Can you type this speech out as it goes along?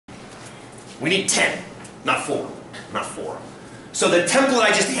We need 10, not 4. Not 4. So the template I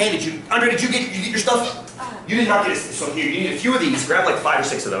just handed you, Andre, did you get your stuff? You did not get it. So here, you need a few of these. Grab like 5 or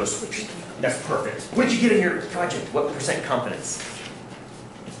 6 of those. That's perfect. What did you get in your project? What percent confidence?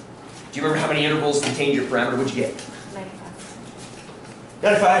 Do you remember how many intervals contained your parameter? What'd you get? 95.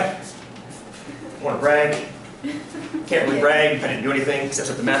 95? Want to brag? Can't really brag. I didn't do anything except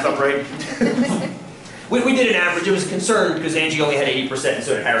set the math up right. We did an average. It was a concern because Angie only had 80% and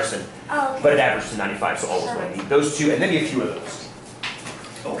so did Harrison. Oh, okay. But it averaged to 95, so always what I need. Those 2 and maybe a few of those.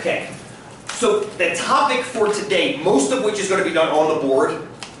 Okay. So the topic for today, most of which is going to be done on the board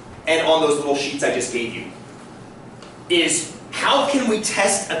and on those little sheets I just gave you, is how can we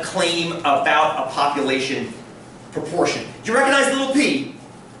test a claim about a population proportion? Do you recognize little p?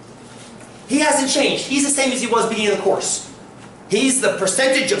 He hasn't changed. He's the same as he was beginning of the course. He's the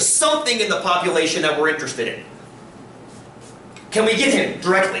percentage of something in the population that we're interested in. Can we get him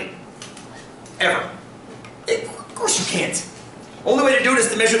directly? Ever? Of course you can't. Only way to do it is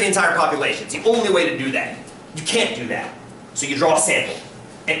to measure the entire population. It's the only way to do that. You can't do that. So you draw a sample.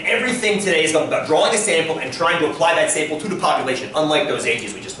 And everything today is about drawing a sample and trying to apply that sample to the population, unlike those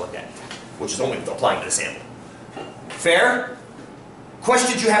ages we just looked at, which is only applying to the sample. Fair?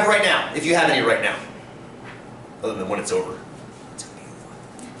 Questions you have right now, if you have any right now, other than when it's over.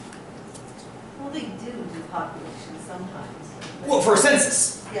 Well, they do population sometimes. Well, for a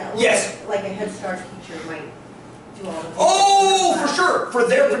census. Yeah. Yes. Like a Head Start teacher might do all the. Oh, for sure, for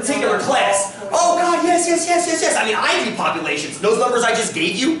their particular class. Oh God, yes. I mean, Ivy populations, those numbers I just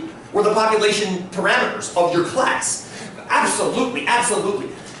gave you were the population parameters of your class. Absolutely.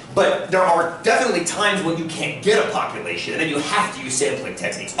 But there are definitely times when you can't get a population, and then you have to use sampling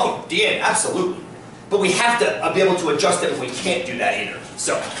techniques. Oh, Deanne, absolutely. But we have to be able to adjust it if we can't do that either.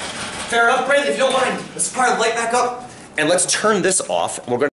 So, fair enough, Brandon, if you don't mind, let's fire the light back up, and let's turn this off. We're going to